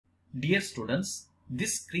Dear students,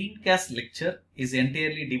 this screencast lecture is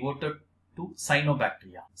entirely devoted to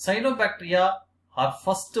cyanobacteria. Cyanobacteria are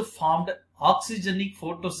first formed oxygenic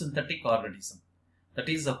photosynthetic organism. That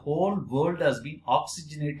is, the whole world has been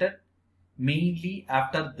oxygenated mainly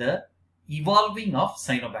after the evolving of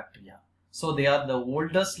cyanobacteria. So they are the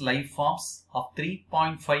oldest life forms of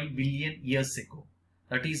 3.5 billion years ago.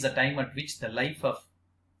 That is the time at which the life have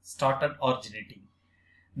started originating.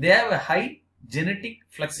 They have a high genetic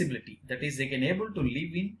flexibility, that is, they can able to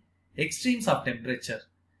live in extremes of temperature.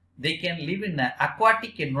 They can live in an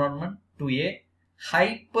aquatic environment to a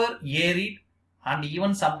hyper arid, and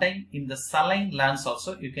even sometimes in the saline lands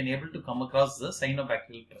also you can able to come across the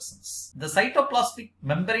cyanobacterial presence. The cytoplasmic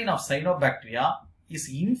membrane of cyanobacteria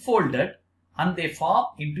is infolded and they form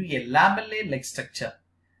into a lamellae-like structure.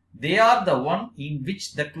 They are the one in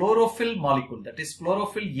which the chlorophyll molecule, that is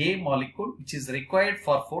chlorophyll A molecule, which is required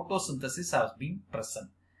for photosynthesis, has been present.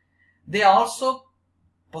 They also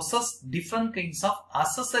possess different kinds of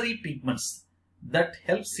accessory pigments that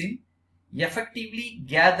helps in effectively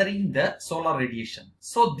gathering the solar radiation.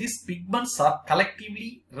 So these pigments are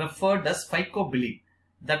collectively referred as phycobilin,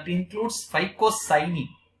 that includes phycocyanin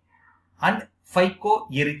and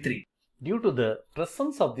phycoerythrin. Due to the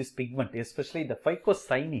presence of this pigment, especially the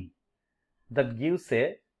phycocyanin, that gives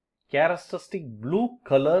a characteristic blue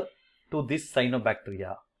color to this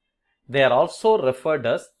cyanobacteria. They are also referred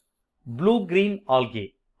as blue-green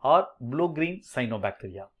algae or blue-green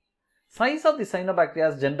cyanobacteria. Size of the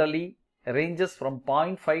cyanobacteria generally ranges from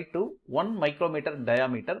 0.5 to 1 micrometer in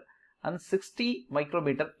diameter and 60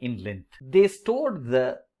 micrometer in length. They store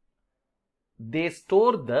the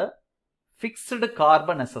fixed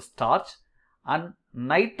carbon as a starch, and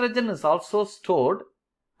nitrogen is also stored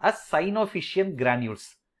as cyanophysian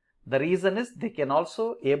granules. The reason is they can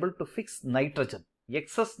also able to fix nitrogen.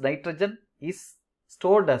 Excess nitrogen is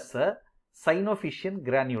stored as a cyanophysian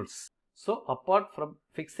granules. So apart from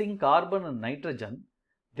fixing carbon and nitrogen,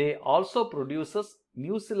 they also produces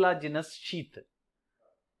mucilaginous sheath,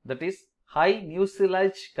 that is high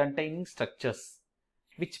mucilage containing structures,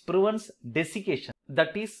 which prevents desiccation,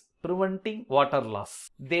 that is preventing water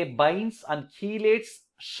loss. They binds and chelates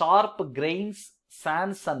sharp grains,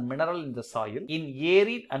 sands and mineral in the soil in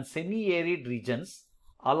arid and semi-arid regions.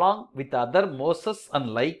 Along with other mosses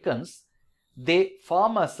and lichens, they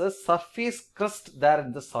form as a surface crust there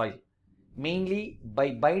in the soil, mainly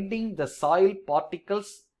by binding the soil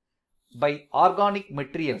particles by organic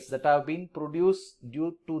materials that have been produced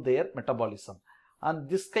due to their metabolism. And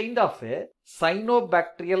this kind of a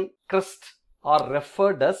cyanobacterial crust are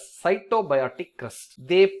referred as cytobiotic crust.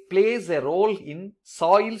 They plays a role in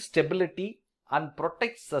soil stability and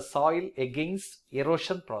protects the soil against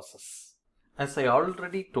erosion process. As I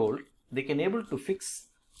already told, they can able to fix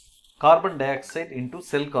carbon dioxide into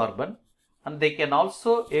cell carbon, and they can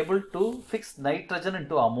also able to fix nitrogen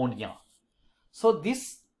into ammonia. So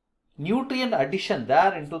this nutrient addition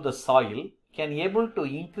there into the soil can able to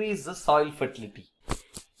increase the soil fertility.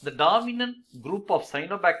 The dominant group of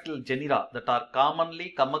cyanobacterial genera that are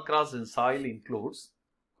commonly come across in soil includes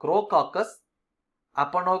Crococcus,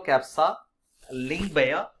 Aponocapsa,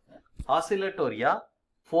 Lyngbya, Oscillatoria,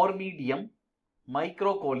 Formidium,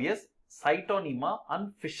 Microcoleus, Cytonema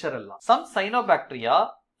and Fissurella. Some cyanobacteria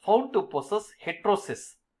found to possess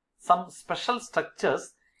heterosis, some special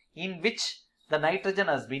structures in which the nitrogen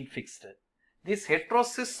has been fixed. These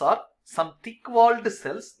heterosis are some thick-walled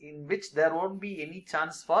cells in which there won't be any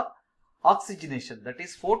chance for oxygenation, that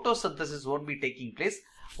is photosynthesis won't be taking place,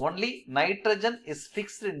 only nitrogen is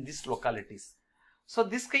fixed in these localities. So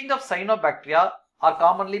this kind of cyanobacteria are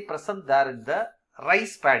commonly present there in the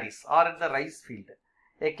rice paddies or in the rice field.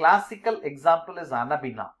 A classical example is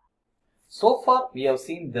Anabaena. So far we have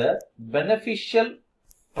seen the beneficial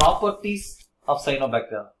properties of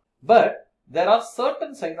cyanobacteria, but there are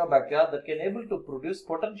certain cyanobacteria that can able to produce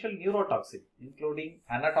potential neurotoxin, including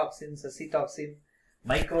anatoxin, acetoxin,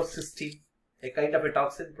 microcystin, a kind of a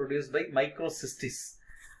toxin produced by microcystis,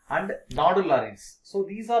 and nodularins. So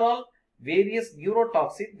these are all various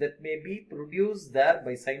neurotoxins that may be produced there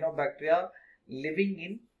by cyanobacteria living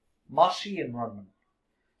in marshy environment.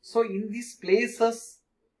 So in these places,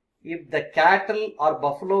 if the cattle or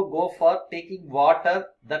buffalo go for taking water,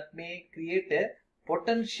 that may create a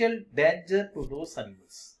potential danger to those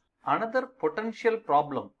animals. Another potential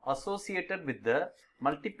problem associated with the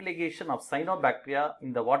multiplication of cyanobacteria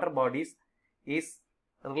in the water bodies is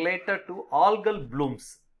related to algal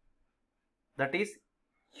blooms. That is,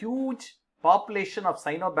 huge population of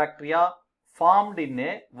cyanobacteria formed in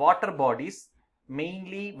a water bodies,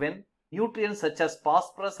 mainly when nutrients such as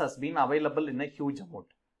phosphorus has been available in a huge amount.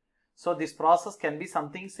 So this process can be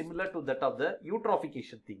something similar to that of the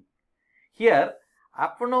eutrophication thing. Here,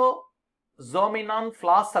 Apnozomenon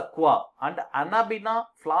flas aqua and Anabina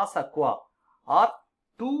flas aqua are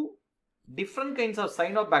two different kinds of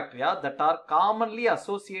cyanobacteria that are commonly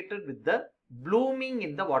associated with the blooming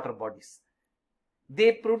in the water bodies.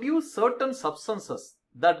 They produce certain substances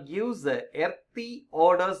that gives the earthy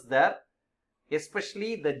odors there,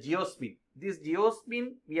 especially the geosmin. This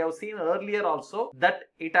geosmin we have seen earlier also that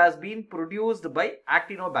it has been produced by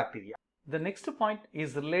actinobacteria. The next point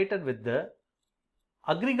is related with the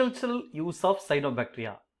agricultural use of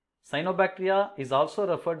cyanobacteria. Cyanobacteria is also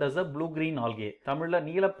referred as a blue-green algae. Tamilla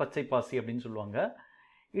neela pachai paasi அப்படினு சொல்லுவாங்க.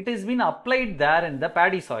 It has been applied there in the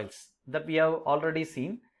paddy soils that we have already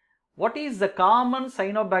seen. What is the common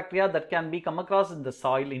cyanobacteria that can be come across in the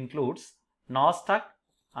soil includes Nostoc,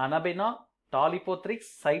 Anabina, Tolipothrix,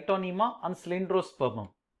 Cytonema and Cylindrospermum.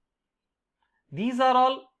 These are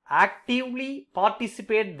all actively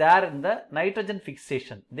participate there in the nitrogen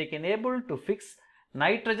fixation. They can able to fix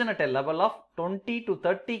nitrogen at a level of 20 to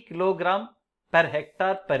 30 kilogram per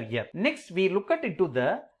hectare per year. Next, we look at into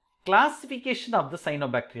the classification of the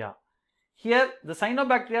cyanobacteria. Here, the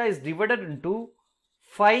cyanobacteria is divided into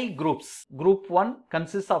 5 groups. Group 1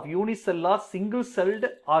 consists of unicellular single-celled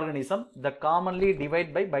organism that commonly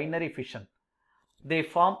divide by binary fission. They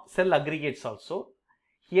form cell aggregates also.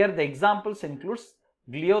 Here, the examples includes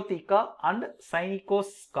Gliotheca and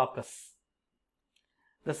Cyanococcus.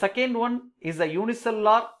 The second one is a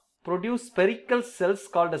unicellular produce spherical cells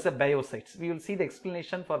called as a biocytes. We will see the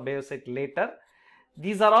explanation for biocyte later.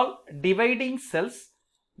 These are all dividing cells.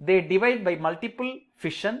 They divide by multiple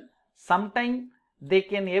fission. Sometimes they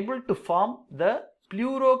can able to form the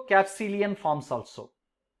plurocapsulian forms also.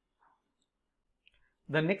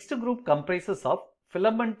 The next group comprises of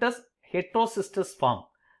filamentous heterocystis form.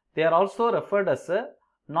 They are also referred as a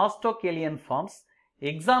Nostocalian forms.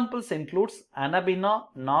 Examples includes Anabina,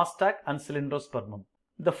 Nostoc and Cylindrospermum.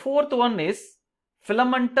 The fourth one is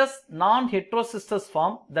filamentous non-heterocystis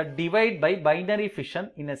form that divide by binary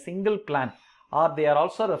fission in a single plant, or they are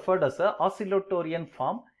also referred as a oscillatorian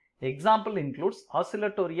form. Example includes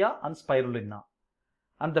Oscillatoria and Spirulina.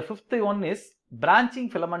 And the fifth one is branching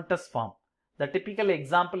filamentous form. The typical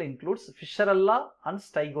example includes Fissurella and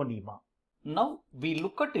Stygonema. Now we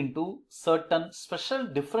look at into certain special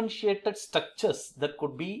differentiated structures that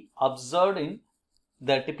could be observed in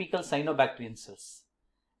the typical cyanobacterian cells.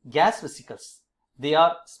 Gas vesicles. They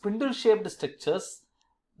are spindle shaped structures.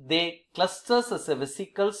 They clusters as a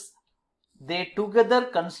vesicles. They together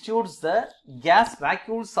constitutes the gas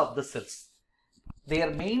vacuoles of the cells. Their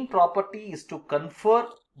main property is to confer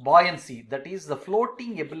buoyancy, that is the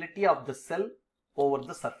floating ability of the cell over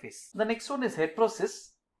the surface. The next one is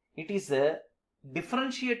heterosis. It is a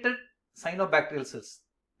differentiated cyanobacterial cells,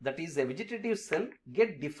 that is a vegetative cell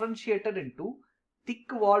get differentiated into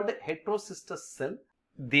thick walled heterocystis cell.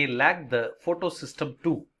 They lack the photosystem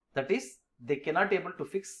too, that is they cannot able to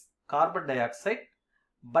fix carbon dioxide,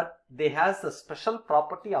 but they has the special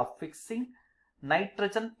property of fixing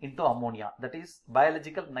nitrogen into ammonia, that is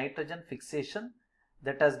biological nitrogen fixation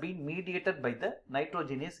that has been mediated by the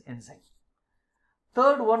nitrogenase enzyme.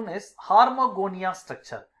 Third one is Harmogonia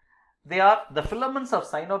structure. They are the filaments of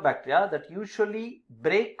cyanobacteria that usually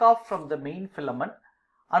break off from the main filament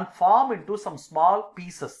and form into some small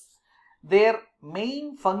pieces. Their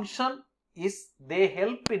main function is they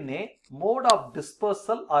help in a mode of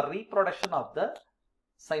dispersal or reproduction of the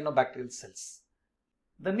cyanobacterial cells.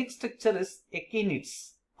 The next structure is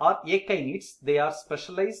echinids or echinids. They are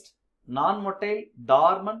specialized, non-motile,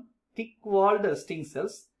 dormant, thick-walled resting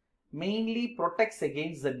cells, mainly protects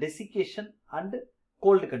against the desiccation and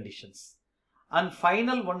cold conditions. And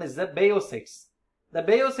final one is the bayocytes. The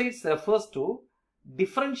bayocytes refers to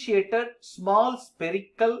differentiated small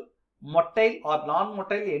spherical motile or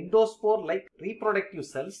non-motile endospore-like reproductive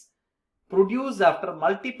cells produced after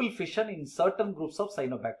multiple fission in certain groups of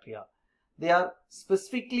cyanobacteria. They are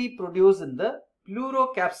specifically produced in the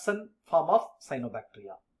plurocapsan form of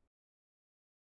cyanobacteria.